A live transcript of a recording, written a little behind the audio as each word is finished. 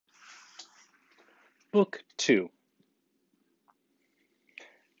Book 2.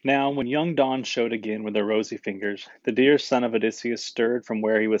 Now, when young dawn showed again with her rosy fingers, the dear son of Odysseus stirred from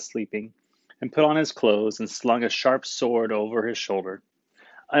where he was sleeping, and put on his clothes, and slung a sharp sword over his shoulder.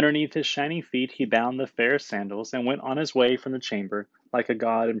 Underneath his shining feet he bound the fair sandals, and went on his way from the chamber, like a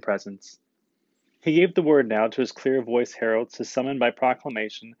god in presence. He gave the word now to his clear-voiced heralds to summon by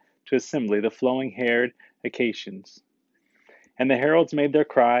proclamation to assembly the flowing-haired Achaeans. And the heralds made their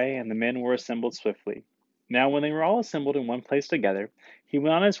cry, and the men were assembled swiftly. Now when they were all assembled in one place together, he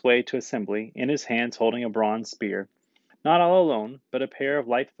went on his way to assembly, in his hands holding a bronze spear. Not all alone, but a pair of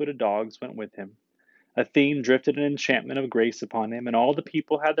light-footed dogs went with him. A theme drifted an enchantment of grace upon him, and all the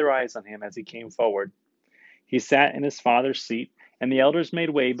people had their eyes on him as he came forward. He sat in his father's seat, and the elders made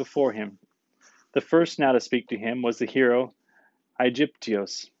way before him. The first now to speak to him was the hero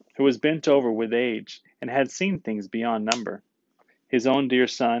Aegyptios, who was bent over with age, and had seen things beyond number. His own dear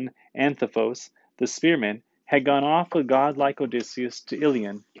son, Antiphos, the spearman, had gone off with godlike Odysseus to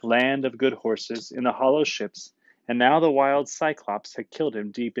Ilion, land of good horses, in the hollow ships, and now the wild Cyclops had killed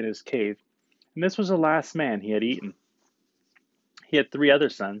him deep in his cave, and this was the last man he had eaten. He had 3 other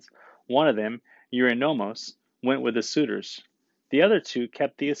sons. One of them, Eurynomos, went with the suitors. The other 2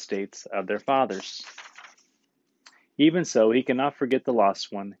 kept the estates of their fathers. Even so, he could not forget the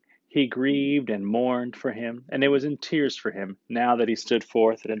lost one. He grieved and mourned for him, and it was in tears for him, now that he stood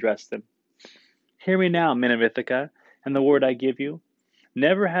forth and addressed them. Hear me now, men of Ithaca, and the word I give you.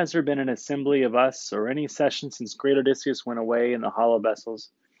 Never has there been an assembly of us, or any session since great Odysseus went away in the hollow vessels.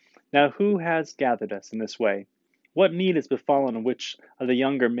 Now who has gathered us in this way? What need has befallen which of the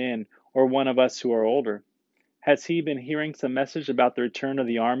younger men, or one of us who are older? Has he been hearing some message about the return of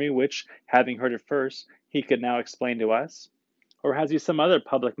the army, which, having heard it first, he could now explain to us? Or has he some other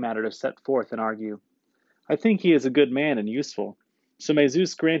public matter to set forth and argue? I think he is a good man and useful, so may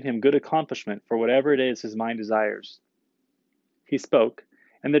Zeus grant him good accomplishment for whatever it is his mind desires. He spoke,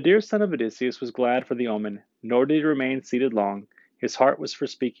 and the dear son of Odysseus was glad for the omen, nor did he remain seated long. His heart was for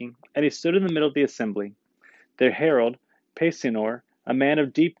speaking, and he stood in the middle of the assembly. Their herald, Paesinor, a man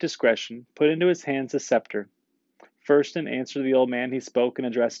of deep discretion, put into his hands a scepter. First, in answer to the old man, he spoke and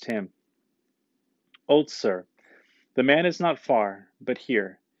addressed him. Old sir, the man is not far, but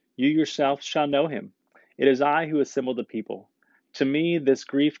here. You yourself shall know him. It is I who assembled the people. To me this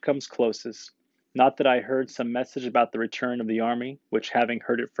grief comes closest. Not that I heard some message about the return of the army, which having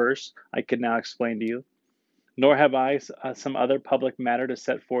heard it first, I could now explain to you. Nor have I some other public matter to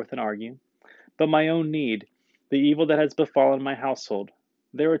set forth and argue, but my own need, the evil that has befallen my household.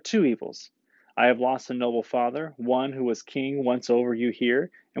 There are 2 evils. I have lost a noble father, one who was king once over you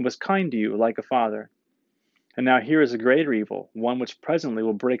here, and was kind to you like a father. And now here is a greater evil, one which presently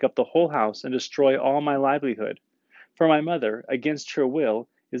will break up the whole house and destroy all my livelihood. For my mother, against her will,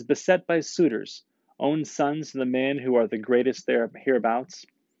 is beset by suitors, own sons of the men who are the greatest there hereabouts.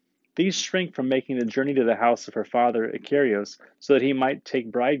 These shrink from making the journey to the house of her father Icarios, so that he might take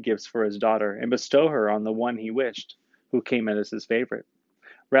bride gifts for his daughter, and bestow her on the one he wished, who came as his favorite.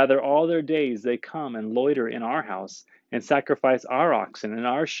 Rather, all their days they come and loiter in our house, and sacrifice our oxen and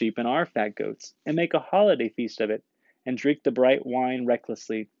our sheep and our fat goats, and make a holiday feast of it, and drink the bright wine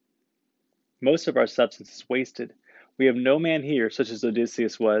recklessly. Most of our substance is wasted. We have no man here, such as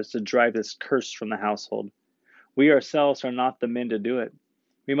Odysseus was, to drive this curse from the household. We ourselves are not the men to do it.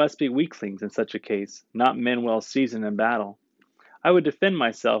 We must be weaklings in such a case, not men well seasoned in battle. I would defend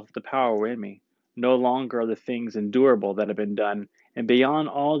myself if the power were in me. No longer are the things endurable that have been done, and beyond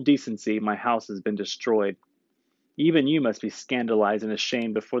all decency my house has been destroyed. Even you must be scandalized and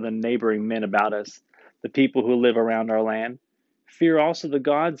ashamed before the neighboring men about us, the people who live around our land. Fear also the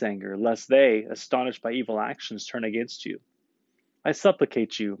gods' anger, lest they, astonished by evil actions, turn against you. I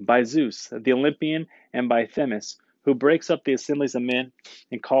supplicate you, by Zeus, the Olympian, and by Themis, who breaks up the assemblies of men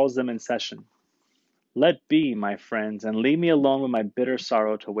and calls them in session. Let be, my friends, and leave me alone with my bitter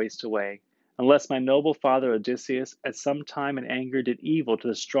sorrow to waste away, unless my noble father Odysseus at some time in anger did evil to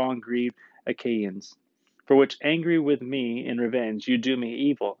the strong grieved Achaeans, for which angry with me in revenge you do me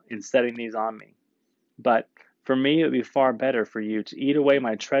evil in setting these on me. But for me it would be far better for you to eat away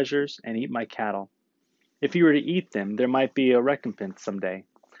my treasures and eat my cattle. If you were to eat them, there might be a recompense some day,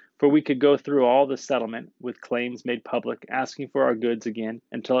 for we could go through all the settlement with claims made public, asking for our goods again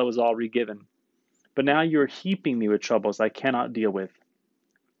until it was all regiven. But now you are heaping me with troubles I cannot deal with.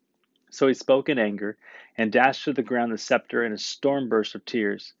 So he spoke in anger, and dashed to the ground the scepter in a storm burst of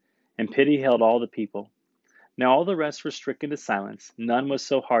tears, and pity held all the people. Now all the rest were stricken to silence. None was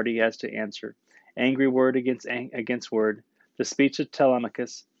so hardy as to answer. Angry word against word. The speech of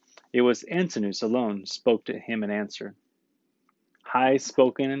Telemachus. It was Antinous alone spoke to him in answer.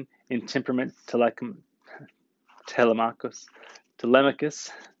 high-spoken in temperament Telemachus,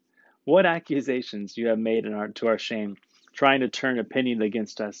 Telemachus, what accusations you have made to our shame, trying to turn opinion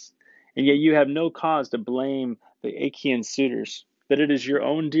against us. And yet you have no cause to blame the Achaean suitors, but it is your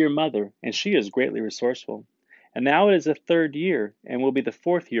own dear mother, and she is greatly resourceful. And now it is the third year, and will be the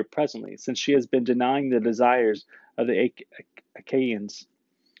fourth year presently, since she has been denying the desires of the Achaeans.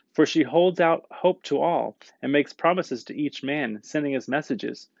 For she holds out hope to all, and makes promises to each man, sending us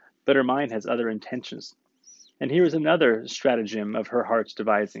messages, but her mind has other intentions. And here is another stratagem of her heart's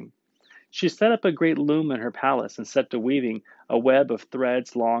devising. She set up a great loom in her palace, and set to weaving a web of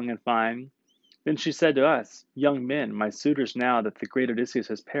threads long and fine. Then she said to us, young men, my suitors, now that the great Odysseus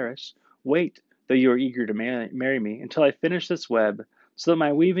has perished, wait, though you are eager to marry me, until I finish this web, so that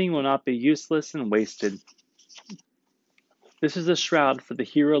my weaving will not be useless and wasted. This is a shroud for the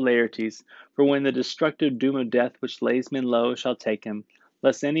hero Laertes, for when the destructive doom of death which lays men low shall take him,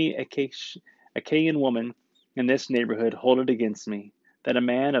 lest any Achaean woman in this neighborhood hold it against me, that a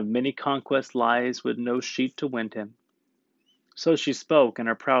man of many conquests lies with no sheet to wind him. So she spoke, and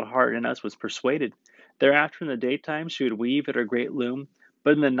her proud heart in us was persuaded. Thereafter in the daytime she would weave at her great loom,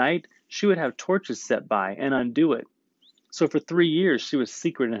 but in the night she would have torches set by, and undo it. So for 3 years she was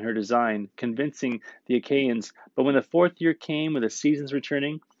secret in her design, convincing the Achaeans. But when the fourth year came, with the seasons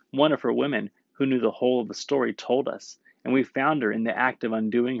returning, one of her women, who knew the whole of the story, told us, and we found her in the act of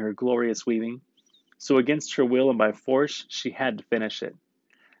undoing her glorious weaving. So against her will and by force she had to finish it.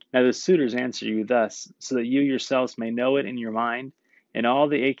 Now the suitors answer you thus, so that you yourselves may know it in your mind, and all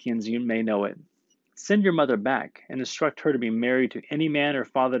the Achaeans you may know it. Send your mother back, and instruct her to be married to any man her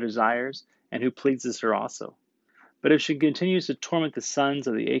father desires, and who pleases her also. But if she continues to torment the sons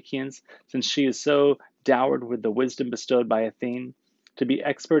of the Achaeans, since she is so dowered with the wisdom bestowed by Athene, to be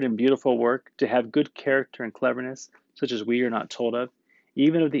expert in beautiful work, to have good character and cleverness, such as we are not told of,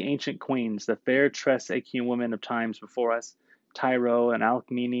 even of the ancient queens, the fair tressed Achaean women of times before us, Tyro and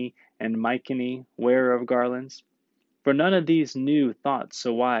Alcmene and Mycenae, wearer of garlands. For none of these knew thoughts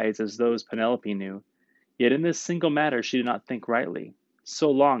so wise as those Penelope knew. Yet in this single matter she did not think rightly.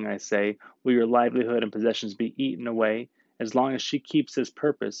 So long, I say, will your livelihood and possessions be eaten away, as long as she keeps this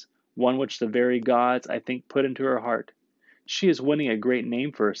purpose, one which the very gods, I think, put into her heart. She is winning a great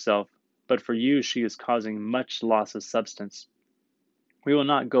name for herself, but for you she is causing much loss of substance. We will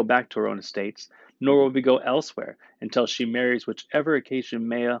not go back to our own estates, nor will we go elsewhere until she marries whichever Achaean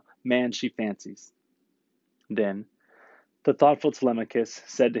man she fancies. Then the thoughtful Telemachus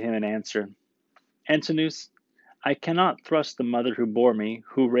said to him in answer, Antinous, I cannot thrust the mother who bore me,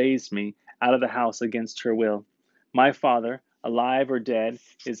 who raised me, out of the house against her will. My father, alive or dead,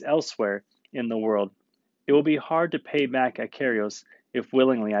 is elsewhere in the world. It will be hard to pay back Icarios if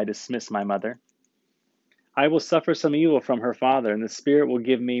willingly I dismiss my mother. I will suffer some evil from her father, and the Spirit will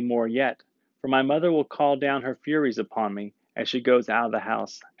give me more yet. For my mother will call down her furies upon me as she goes out of the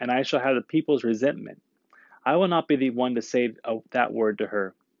house, and I shall have the people's resentment. I will not be the one to say that word to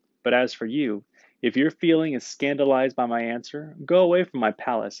her. But as for you, if your feeling is scandalized by my answer, go away from my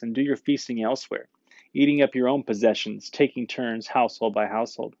palace and do your feasting elsewhere, eating up your own possessions, taking turns household by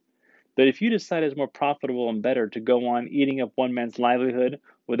household. But if you decide it is more profitable and better to go on eating up one man's livelihood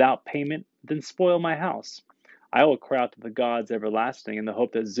without payment, then spoil my house. I will cry out to the gods everlasting in the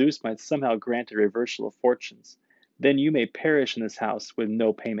hope that Zeus might somehow grant a reversal of fortunes. Then you may perish in this house with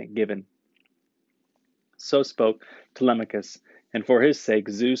no payment given. So spoke Telemachus, and for his sake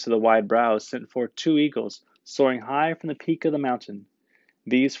Zeus of the wide brows sent forth 2 eagles, soaring high from the peak of the mountain.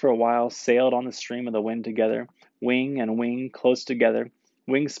 These for a while sailed on the stream of the wind together, wing and wing close together,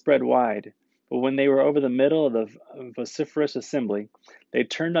 wings spread wide. But when they were over the middle of the vociferous assembly, they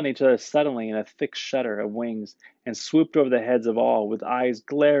turned on each other suddenly in a thick shudder of wings, and swooped over the heads of all, with eyes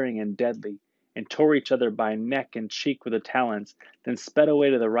glaring and deadly, and tore each other by neck and cheek with the talons, then sped away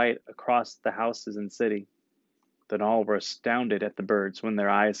to the right across the houses and city. Then all were astounded at the birds when their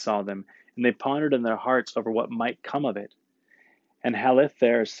eyes saw them, and they pondered in their hearts over what might come of it. And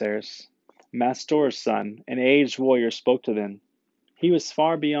Halitherses, Mastor's son, an aged warrior, spoke to them. He was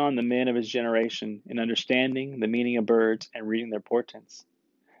far beyond the men of his generation in understanding the meaning of birds and reading their portents.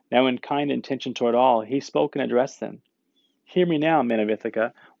 Now in kind intention toward all, he spoke and addressed them. Hear me now, men of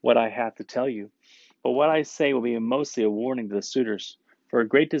Ithaca, what I have to tell you. But what I say will be mostly a warning to the suitors, for a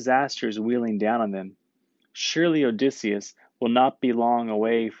great disaster is wheeling down on them. Surely Odysseus will not be long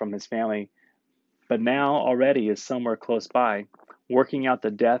away from his family, but now already is somewhere close by, working out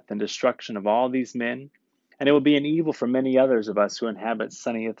the death and destruction of all these men, and it will be an evil for many others of us who inhabit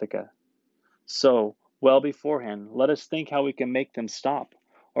sunny Ithaca. So, well beforehand, let us think how we can make them stop,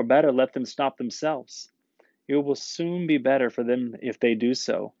 or better, let them stop themselves. It will soon be better for them if they do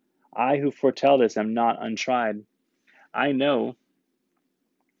so. I who foretell this am not untried. I know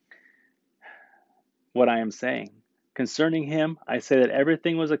what I am saying. Concerning him, I say that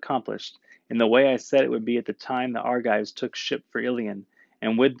everything was accomplished in the way I said it would be at the time the Argives took ship for Ilion,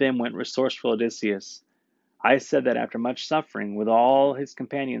 and with them went resourceful Odysseus. I said that after much suffering, with all his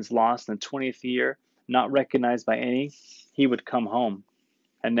companions lost in the 20th year, not recognized by any, he would come home.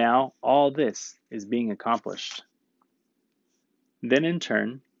 And now all this is being accomplished. Then in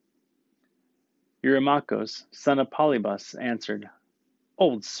turn, Eurymachus, son of Polybus, answered,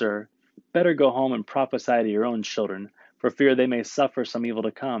 Old sir, better go home and prophesy to your own children, for fear they may suffer some evil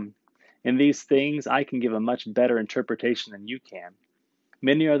to come. In these things I can give a much better interpretation than you can.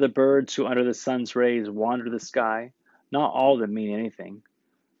 Many are the birds who under the sun's rays wander the sky. Not all of them mean anything.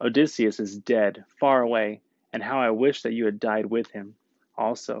 Odysseus is dead, far away, and how I wish that you had died with him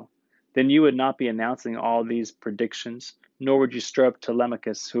also. Then you would not be announcing all these predictions, nor would you stir up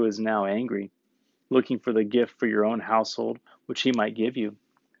Telemachus, who is now angry, looking for the gift for your own household, which he might give you.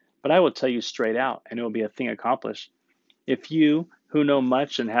 But I will tell you straight out, and it will be a thing accomplished. If you, who know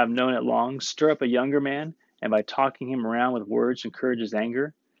much and have known it long, stir up a younger man, and by talking him around with words encourage his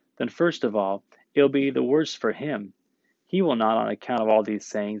anger, then first of all, it will be the worse for him. He will not, on account of all these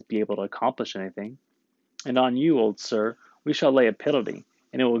sayings, be able to accomplish anything. And on you, old sir, we shall lay a penalty,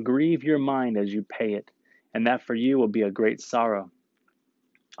 and it will grieve your mind as you pay it, and that for you will be a great sorrow.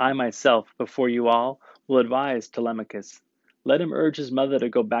 I myself, before you all, will advise Telemachus. Let him urge his mother to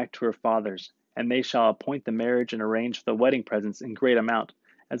go back to her father's, and they shall appoint the marriage and arrange for the wedding presents in great amount,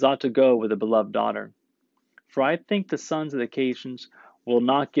 as ought to go with a beloved daughter. For I think the sons of the Achaeans will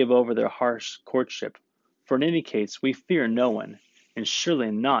not give over their harsh courtship, for in any case we fear no one, and surely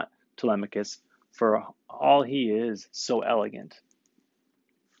not Telemachus, for all he is so elegant.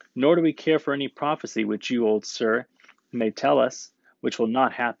 Nor do we care for any prophecy which you, old sir, may tell us, which will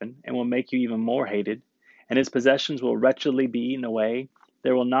not happen, and will make you even more hated, and his possessions will wretchedly be eaten away.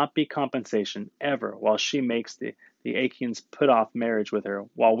 There will not be compensation ever while she makes the Achaeans put off marriage with her,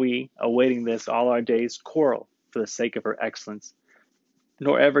 while we, awaiting this all our days, quarrel for the sake of her excellence,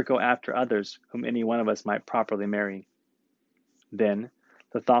 nor ever go after others whom any one of us might properly marry. Then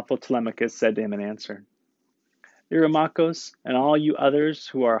the thoughtful Telemachus said to him in answer, Eurymachus, and all you others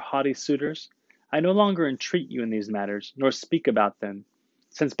who are haughty suitors, I no longer entreat you in these matters, nor speak about them,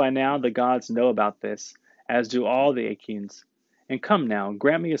 since by now the gods know about this, as do all the Achaeans. And come now,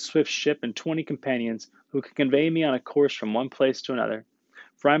 grant me a swift ship and 20 companions who can convey me on a course from one place to another.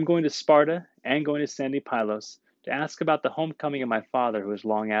 For I am going to Sparta and going to sandy Pylos to ask about the homecoming of my father who is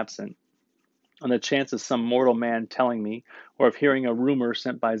long absent, on the chance of some mortal man telling me, or of hearing a rumor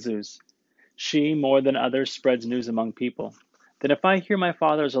sent by Zeus. She, more than others, spreads news among people. Then if I hear my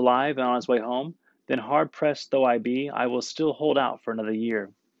father is alive and on his way home, then hard-pressed though I be, I will still hold out for another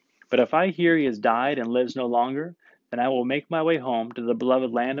year. But if I hear he has died and lives no longer, then I will make my way home to the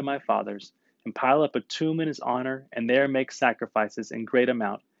beloved land of my fathers, and pile up a tomb in his honor, and there make sacrifices in great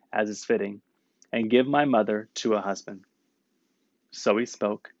amount, as is fitting, and give my mother to a husband. So he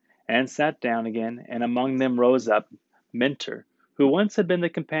spoke, and sat down again, and among them rose up Mentor, who once had been the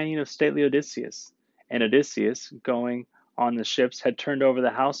companion of stately Odysseus. And Odysseus, going on the ships, had turned over the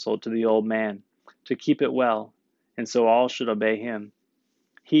household to the old man, to keep it well, and so all should obey him.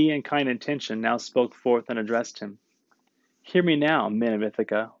 He, in kind intention, now spoke forth and addressed him. Hear me now, men of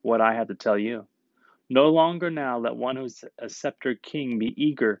Ithaca, what I have to tell you. No longer now let one who's a sceptred king be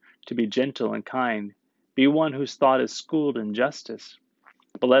eager to be gentle and kind, be one whose thought is schooled in justice.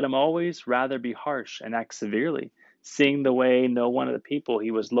 But let him always rather be harsh and act severely, seeing the way no one of the people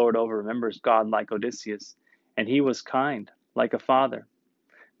he was lord over remembers God like Odysseus, and he was kind, like a father.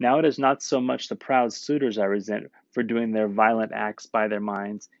 Now it is not so much the proud suitors I resent for doing their violent acts by their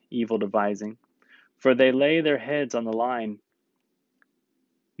minds, evil devising, for they lay their heads on the line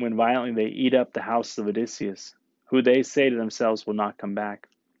when violently they eat up the house of Odysseus, who they say to themselves will not come back.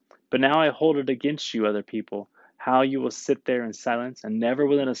 But now I hold it against you, other people, how you will sit there in silence and never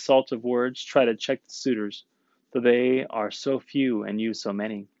with an assault of words try to check the suitors, though they are so few and you so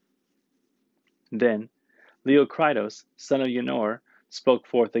many. Then Leocritus, son of Eunor, spoke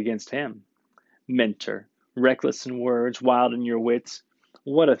forth against him. Mentor, reckless in words, wild in your wits,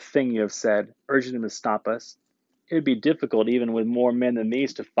 what a thing you have said, urging them to stop us. It would be difficult even with more men than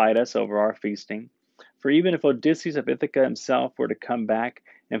these to fight us over our feasting. For even if Odysseus of Ithaca himself were to come back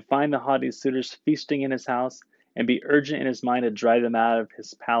and find the haughty suitors feasting in his house, and be urgent in his mind to drive them out of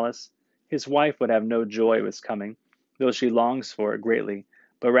his palace, his wife would have no joy of his coming, though she longs for it greatly,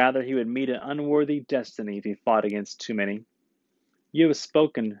 but rather he would meet an unworthy destiny if he fought against too many. You have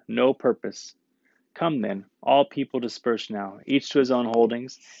spoken no purpose. Come then, all people disperse now, each to his own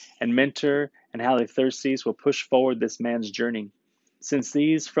holdings, and Mentor and Halitherses will push forward this man's journey, since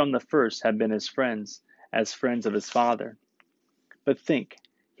these from the first have been his friends, as friends of his father. But think,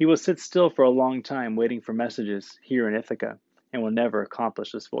 he will sit still for a long time waiting for messages here in Ithaca, and will never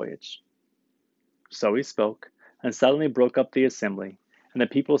accomplish this voyage. So he spoke, and suddenly broke up the assembly, and the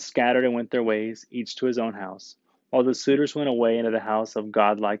people scattered and went their ways, each to his own house, while the suitors went away into the house of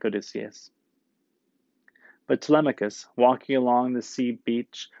godlike Odysseus. But Telemachus, walking along the sea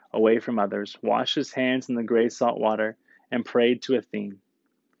beach away from others, washed his hands in the grey salt water, and prayed to Athene.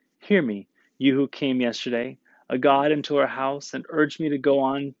 Hear me, you who came yesterday, a god, into our house, and urged me to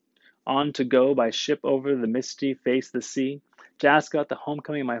go by ship over the misty face of the sea, to ask about the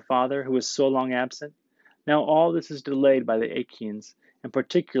homecoming of my father, who was so long absent. Now all this is delayed by the Achaeans, and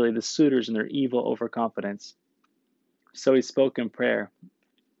particularly the suitors in their evil overconfidence. So he spoke in prayer,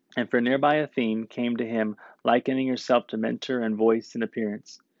 and for nearby Athene came to him, likening herself to Mentor in voice and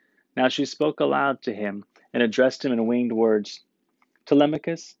appearance. Now she spoke aloud to him, and addressed him in winged words.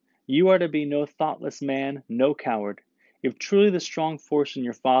 Telemachus, you are to be no thoughtless man, no coward. If truly the strong force in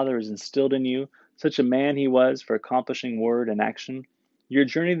your father is instilled in you, such a man he was for accomplishing word and action, your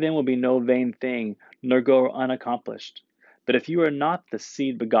journey then will be no vain thing, nor go unaccomplished. But if you are not the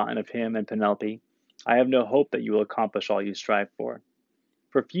seed begotten of him and Penelope, I have no hope that you will accomplish all you strive for.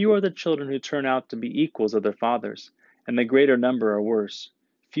 For few are the children who turn out to be equals of their fathers, and the greater number are worse.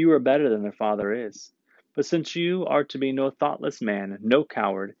 Few are better than their father is. But since you are to be no thoughtless man, no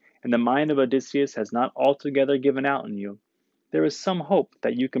coward, and the mind of Odysseus has not altogether given out in you, there is some hope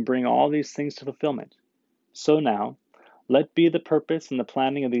that you can bring all these things to fulfillment. So now, let be the purpose and the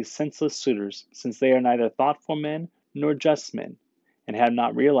planning of these senseless suitors, since they are neither thoughtful men nor just men, and have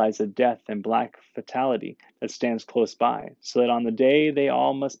not realized the death and black fatality that stands close by, so that on the day they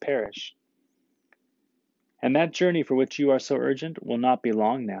all must perish. And that journey for which you are so urgent will not be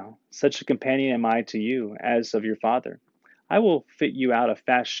long now. Such a companion am I to you, as of your father. I will fit you out a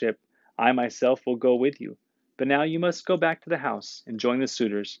fast ship. I myself will go with you. But now you must go back to the house and join the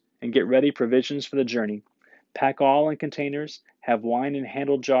suitors, and get ready provisions for the journey. Pack all in containers, have wine in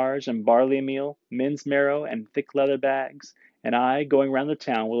handled jars, and barley meal, men's marrow, and thick leather bags, and I, going round the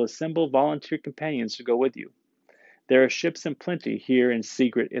town, will assemble volunteer companions to go with you. There are ships in plenty here in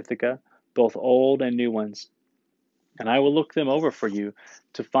secret Ithaca, both old and new ones, and I will look them over for you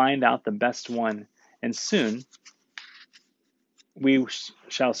to find out the best one, and soon we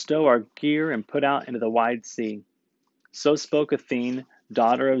shall stow our gear and put out into the wide sea. So spoke Athene,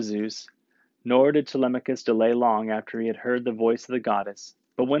 daughter of Zeus, nor did Telemachus delay long after he had heard the voice of the goddess,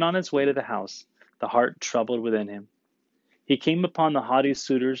 but went on his way to the house, the heart troubled within him. He came upon the haughty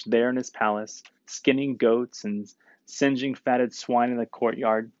suitors there in his palace, skinning goats and singeing fatted swine in the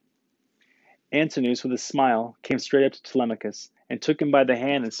courtyard. Antinous, with a smile, came straight up to Telemachus, and took him by the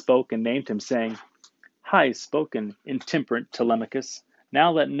hand and spoke and named him, saying, High spoken, intemperate Telemachus,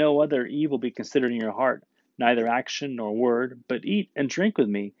 now let no other evil be considered in your heart, neither action nor word, but eat and drink with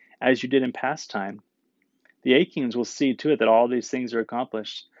me, as you did in past time. The Achaeans will see to it that all these things are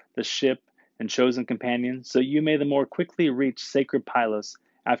accomplished, the ship and chosen companions, so you may the more quickly reach sacred Pylos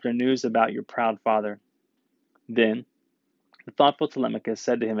after news about your proud father. Then the thoughtful Telemachus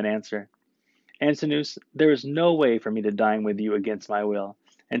said to him in answer, Antinous, there is no way for me to dine with you against my will,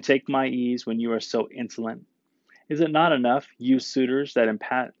 and take my ease when you are so insolent. Is it not enough, you suitors, that in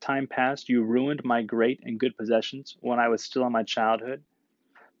time past you ruined my great and good possessions when I was still in my childhood?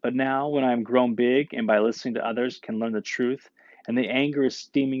 But now, when I am grown big, and by listening to others can learn the truth, and the anger is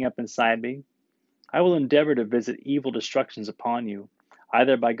steaming up inside me, I will endeavor to visit evil destructions upon you,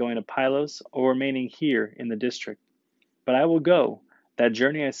 either by going to Pylos or remaining here in the district. But I will go. That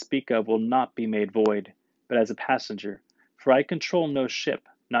journey I speak of will not be made void, but as a passenger, for I control no ship,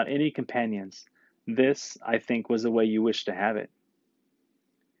 not any companions. This, I think, was the way you wished to have it.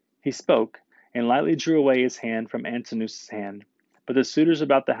 He spoke, and lightly drew away his hand from Antinous' hand. But the suitors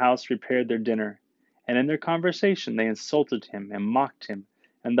about the house prepared their dinner, and in their conversation they insulted him and mocked him,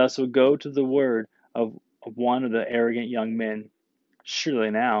 and thus would go to the word of one of the arrogant young men. Surely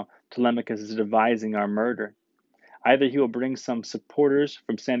now Telemachus is devising our murder. Either he will bring some supporters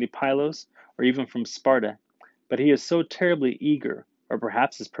from sandy Pylos, or even from Sparta, but he is so terribly eager, or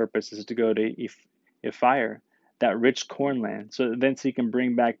perhaps his purpose is to go to Ephyre, that rich cornland, so that thence he can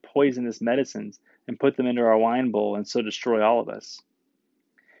bring back poisonous medicines and put them into our wine bowl, and so destroy all of us.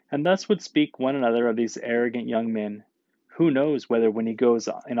 And thus would speak one another of these arrogant young men. Who knows whether when he goes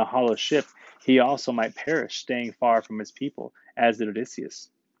in a hollow ship, he also might perish, staying far from his people, as did Odysseus.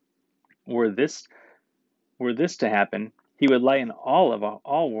 Were this to happen, he would lighten all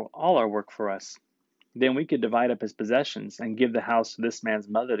our work for us. Then we could divide up his possessions and give the house to this man's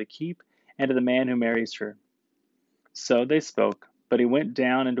mother to keep and to the man who marries her." So they spoke, but he went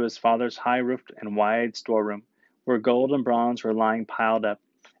down into his father's high-roofed and wide storeroom, where gold and bronze were lying piled up,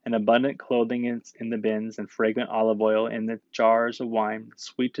 and abundant clothing in the bins, and fragrant olive oil in the jars of wine,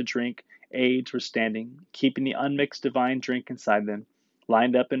 sweet to drink, aged, were standing, keeping the unmixed divine drink inside them,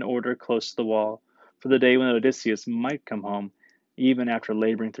 lined up in order close to the wall, for the day when Odysseus might come home, even after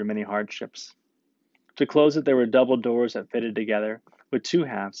laboring through many hardships. To close it there were double doors that fitted together, with two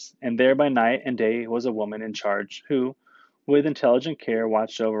halves, and there by night and day was a woman in charge, who, with intelligent care,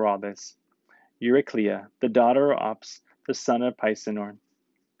 watched over all this. Euryclea, the daughter of Ops, the son of Pisenor.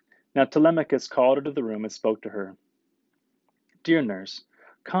 Now Telemachus called her to the room and spoke to her. "Dear nurse,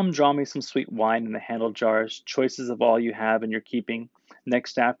 come draw me some sweet wine in the handled jars, choices of all you have in your keeping,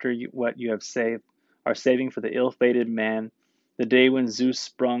 next after what you have saved, are saving for the ill-fated man, the day when Zeus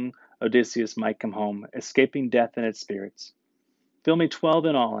sprung Odysseus might come home, escaping death in its spirits. Fill me 12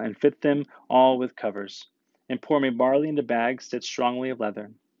 in all, and fit them all with covers, and pour me barley into bags stitched strongly of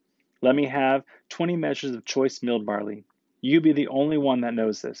leather. Let me have 20 measures of choice milled barley. You be the only one that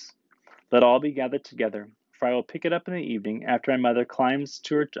knows this. Let all be gathered together, for I will pick it up in the evening after my mother climbs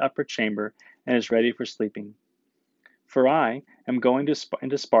to her upper chamber and is ready for sleeping. For I am going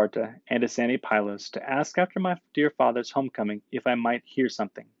into Sparta and to sandy Pylos to ask after my dear father's homecoming if I might hear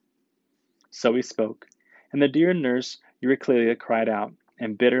something." So he spoke, and the dear nurse Euryclea cried out,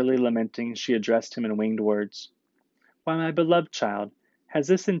 and bitterly lamenting, she addressed him in winged words. "Why, my beloved child, has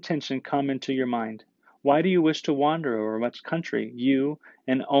this intention come into your mind? Why do you wish to wander over much country, you,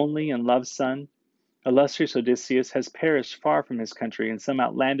 an only and loved son? Illustrious Odysseus has perished far from his country in some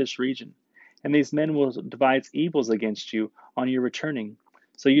outlandish region, and these men will devise evils against you on your returning.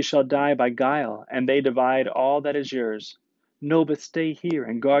 So you shall die by guile, and they divide all that is yours. No, but stay here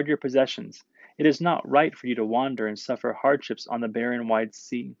and guard your possessions. It is not right for you to wander and suffer hardships on the barren wide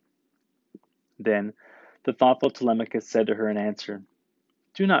sea." Then the thoughtful Telemachus said to her in answer,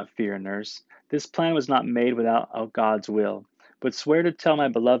 "Do not fear, nurse. This plan was not made without God's will. But swear to tell my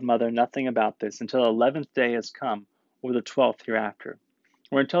beloved mother nothing about this until the 11th day has come, or the 12th hereafter,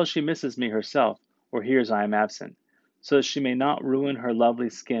 or until she misses me herself, or hears I am absent, so that she may not ruin her lovely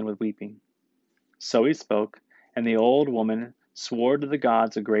skin with weeping." So he spoke, and the old woman swore to the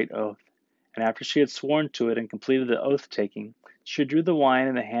gods a great oath. And after she had sworn to it and completed the oath-taking, she drew the wine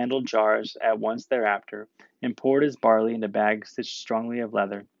in the handled jars at once thereafter, and poured his barley into bags stitched strongly of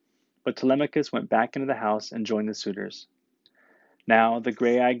leather. But Telemachus went back into the house and joined the suitors. Now the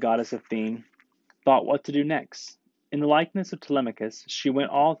gray-eyed goddess Athene thought what to do next. In the likeness of Telemachus, she went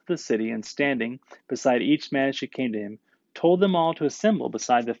all through the city, and standing beside each man as she came to him, told them all to assemble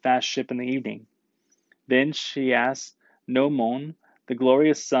beside the fast ship in the evening. Then she asked Noemon, the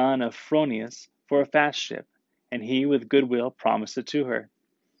glorious son of Phronius, for a fast ship, and he with good will promised it to her.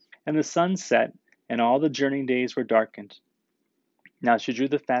 And the sun set, and all the journeying days were darkened. Now she drew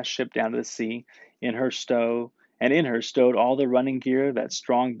the fast ship down to the sea, in her stowed all the running gear that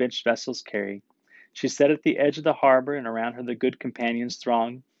strong benched vessels carry. She sat at the edge of the harbor, and around her the good companions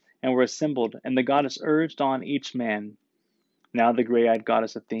thronged, and were assembled, and the goddess urged on each man. Now the gray-eyed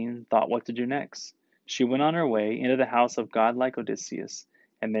goddess Athene thought what to do next. She went on her way into the house of godlike Odysseus,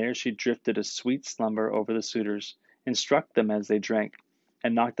 and there she drifted a sweet slumber over the suitors, and struck them as they drank,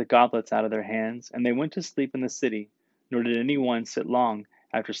 and knocked the goblets out of their hands, and they went to sleep in the city, nor did any one sit long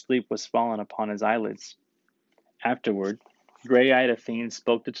after sleep was fallen upon his eyelids. Afterward, gray-eyed Athene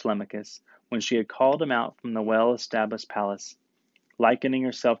spoke to Telemachus, when she had called him out from the well-established palace, likening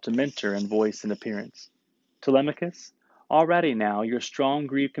herself to Mentor in voice and appearance. "Telemachus, already now your strong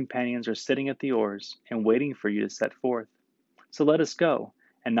grieved companions are sitting at the oars, and waiting for you to set forth. So let us go,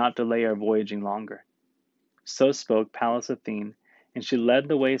 and not delay our voyaging longer." So spoke Pallas Athene, and she led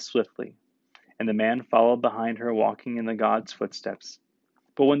the way swiftly, and the man followed behind her, walking in the god's footsteps.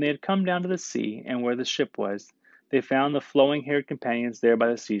 But when they had come down to the sea, and where the ship was, they found the flowing-haired companions there by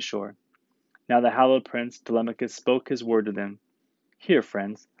the seashore. Now the hallowed prince Telemachus spoke his word to them. "Here,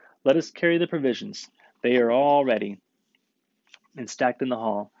 friends, let us carry the provisions. They are all ready and stacked in the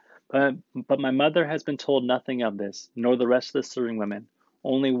hall. But my mother has been told nothing of this, nor the rest of the serving women.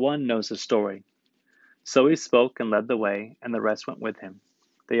 Only one knows the story." So he spoke and led the way, and the rest went with him.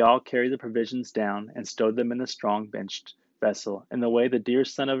 They all carried the provisions down, and stowed them in the strong benched vessel, in the way the dear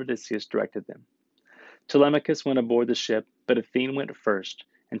son of Odysseus directed them. Telemachus went aboard the ship, but Athene went first,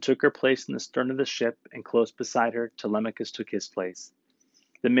 and took her place in the stern of the ship, and close beside her Telemachus took his place.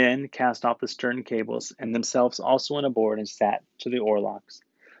 The men cast off the stern cables, and themselves also went aboard and sat to the oarlocks.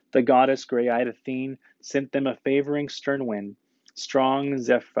 The goddess gray-eyed Athene sent them a favoring stern wind, strong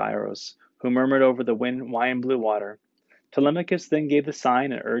Zephyros, who murmured over the wine-blue water. Telemachus then gave the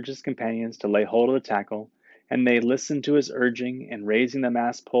sign and urged his companions to lay hold of the tackle, and they listened to his urging, and raising the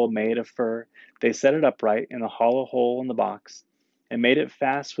mast pole made of fir, they set it upright in the hollow hole in the box, and made it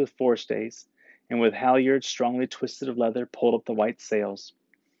fast with forestays, and with halyards strongly twisted of leather pulled up the white sails.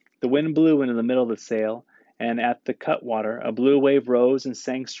 The wind blew into the middle of the sail, and at the cutwater a blue wave rose and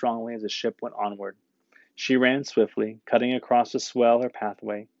sank strongly as the ship went onward. She ran swiftly, cutting across the swell her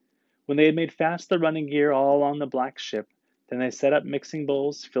pathway. When they had made fast the running gear all along the black ship, then they set up mixing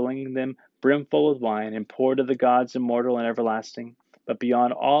bowls, filling them brimful with wine, and poured to the gods immortal and everlasting. But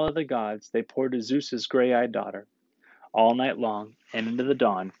beyond all other gods, they poured to Zeus's gray-eyed daughter. All night long, and into the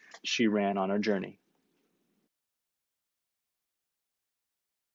dawn, she ran on her journey.